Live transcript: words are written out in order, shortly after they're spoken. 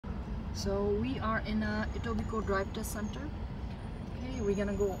So we are in a Etobicoke Drive Test Center. Okay, we're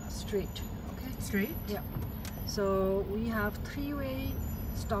gonna go straight. Okay, Straight? yeah. So we have three-way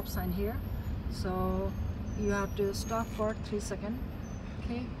stop sign here. So you have to stop for 3 seconds.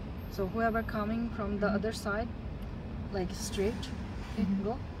 Okay. So whoever coming from the other side, like straight, okay,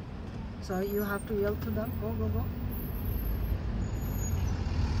 go. So you have to yell to them, go, go, go.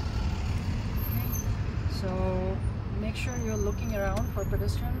 Okay. So make sure you're looking around for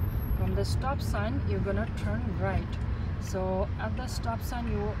pedestrian. From the stop sign, you're gonna turn right. So at the stop sign,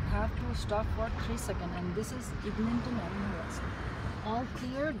 you have to stop for 3 seconds, and this is Eglinton Avenue West. All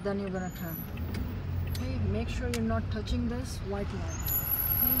clear, then you're gonna turn. Okay, make sure you're not touching this white light.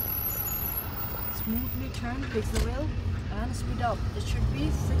 Okay, smoothly turn, fix the wheel, and speed up. It should be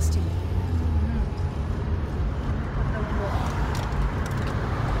 60. Put the window on.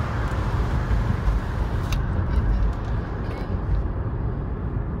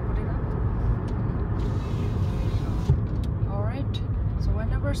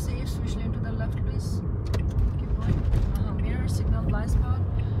 Safe, switch lane to the left, please. Keep going. Mirror signal blind spot.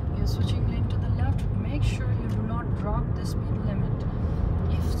 You're switching lane to the left. Make sure you do not drop the speed limit.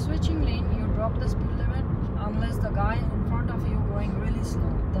 If switching lane, you drop the speed limit unless the guy in front of you going really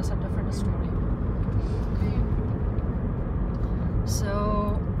slow. That's a different story. Okay.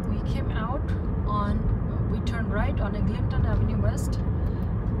 So we came out on, we turned right on Eglinton Avenue West,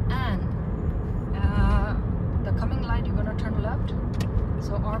 and the coming light you're gonna turn left.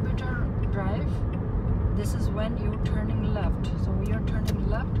 So Orbiter Drive, this is when you're turning left. So we are turning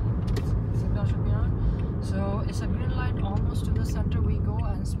left, signal should be on. So it's a green light, almost to the center we go,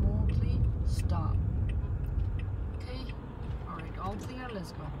 and smoothly stop. Okay, alright, all clear,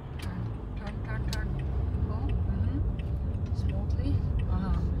 let's go. Turn, turn, turn, turn, go, smoothly.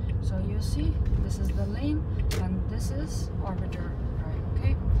 So you see, this is the lane, and this is Orbiter Drive,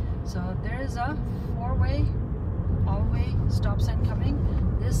 okay? So there is a four-way all-way stop sign coming.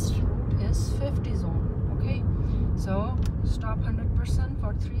 This route is 50 zone. Okay, so stop 100%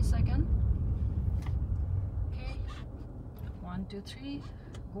 for 3 seconds. Okay, 1, 2, 3.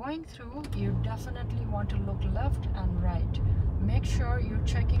 Going through, you definitely want to look left and right. Make sure you're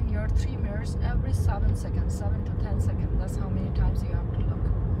checking your 3 mirrors every 7 seconds, 7 to 10 seconds. That's how many times you have to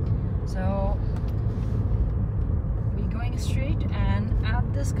look. So we're going straight, and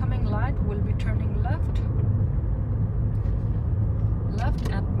at this coming light we'll be turning left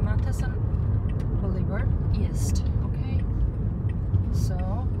at Matheson Boulevard East. Okay,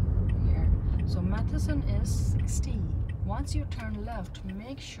 so here, so Matheson is 60. Once you turn left,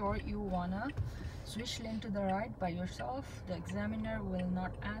 make sure you wanna switch lane to the right by yourself. The examiner will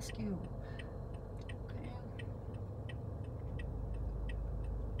not ask you. Okay.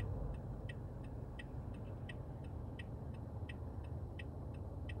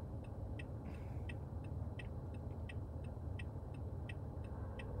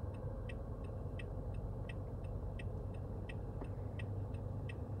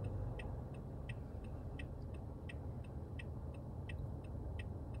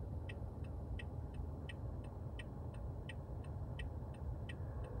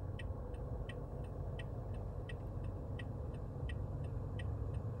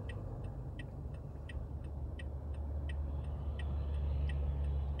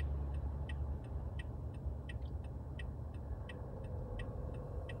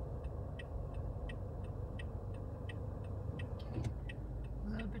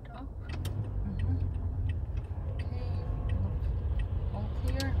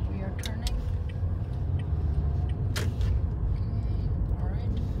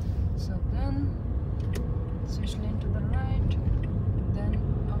 Switch lane to the right, then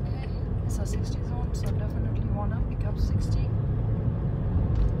okay, it's a 60 zone, so definitely wanna pick up 60.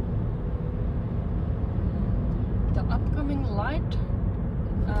 The upcoming light,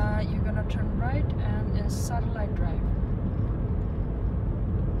 you're gonna turn right, and is Satellite Drive.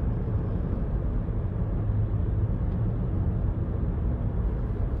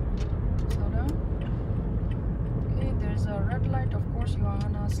 Slow down. Okay, there's a red light. Of course, you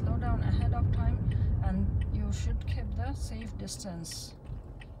wanna slow down ahead of time, and you should keep the safe distance.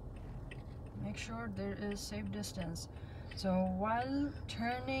 Make sure there is safe distance. So while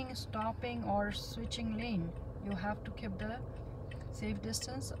turning, stopping, or switching lane, you have to keep the safe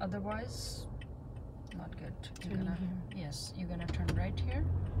distance, otherwise not good. You're gonna, yes, you're gonna turn right here,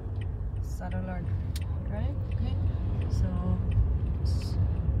 Satellite Drive. Okay, so it's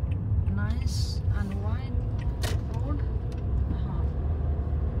nice and wide road.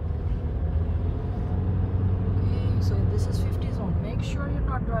 So this is 50 zone. Make sure you're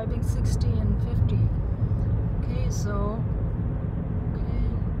not driving 60 and 50. Okay, so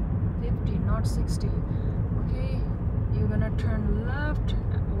okay, not 60. Okay, you're gonna turn left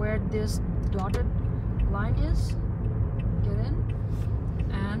where this dotted line is. Get in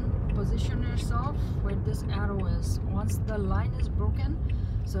and position yourself where this arrow is. Once the line is broken,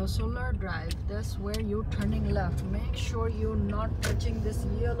 so solar drive, that's where you're turning left. Make sure you're not touching this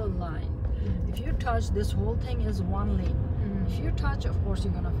yellow line. If you touch, this whole thing is one lane. If you touch, of course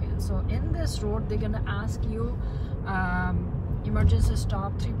you're gonna fail. So in this road, they're gonna ask you emergency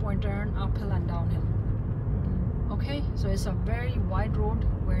stop, 3-point turn, uphill and downhill. Okay, so it's a very wide road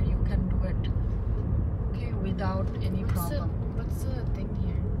where you can do it, okay, without any problem. What's the thing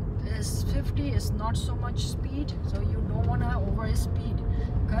here? Is 50 is not so much speed, so you don't want to over speed,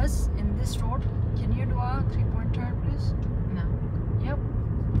 because in this road, can you do a 3-point turn, please? No. Yep.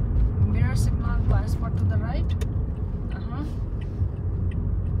 Mirror signal, blind spot to the right.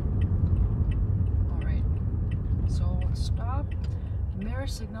 All right, so stop, mirror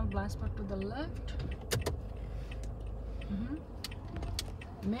signal, blind spot to the left.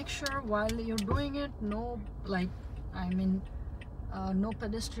 Make sure while you're doing it, no, like, no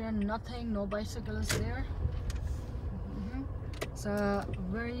pedestrian, nothing, no bicycles there. It's a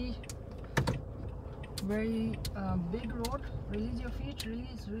very big road. Release your feet,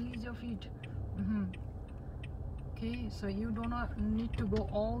 release your feet. Okay, so you do not need to go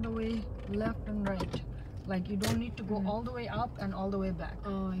all the way left and right. Like, you don't need to go all the way up and all the way back.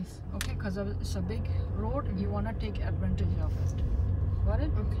 Oh, I see. Okay, because it's a big road, you want to take advantage of it. Got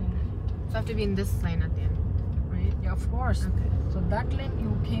it? Okay. So I have to be in this lane at the end, right? Yeah, of course. Okay. So that lane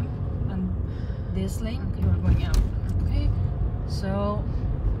you came, and this lane Okay. you are going out. Okay, so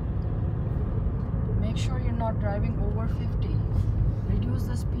make sure you're not driving over 50. Reduce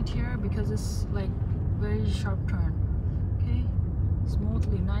the speed here because it's like very sharp turn. Okay,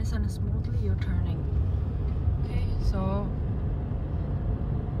 smoothly, nice and smoothly you're turning. Okay, so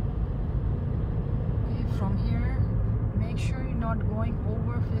from here, make sure you're not going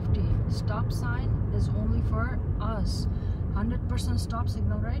over 50. Stop sign is only for us. 100% stop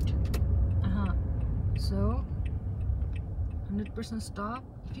signal, right? So 100% stop.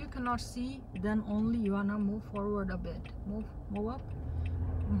 If you cannot see, then only you wanna move forward a bit. Move up.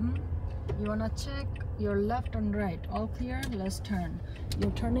 You wanna check your left and right. All clear, let's turn.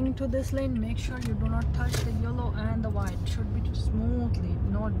 You're turning into this lane, make sure you do not touch the yellow and the white. Should be smoothly,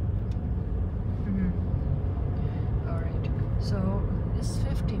 not alright. So it's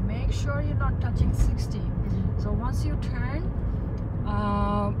 50. Make sure you're not touching 60. So once you turn,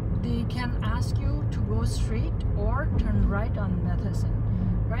 they can ask you to go straight or turn right on Matheson.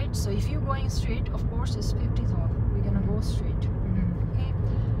 Right? So if you're going straight, of course it's 50 zone. We're gonna go straight. Okay.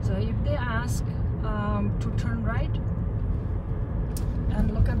 So if they ask to turn right,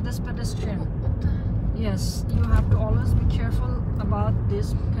 and look at this pedestrian. Yes, you have to always be careful about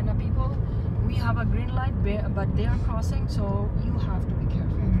this kind of people. We have a green light, but they are crossing, so you have to be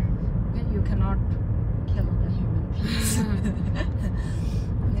careful. Okay, you cannot kill the human beings.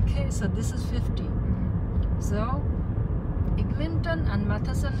 Okay, so this is 50. So Eglinton and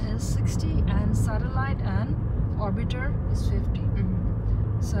Matheson is 60, and Satellite and Orbiter is 50.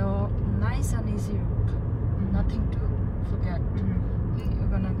 So nice and easy route, nothing to forget. Okay, you're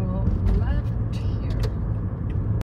gonna go left here.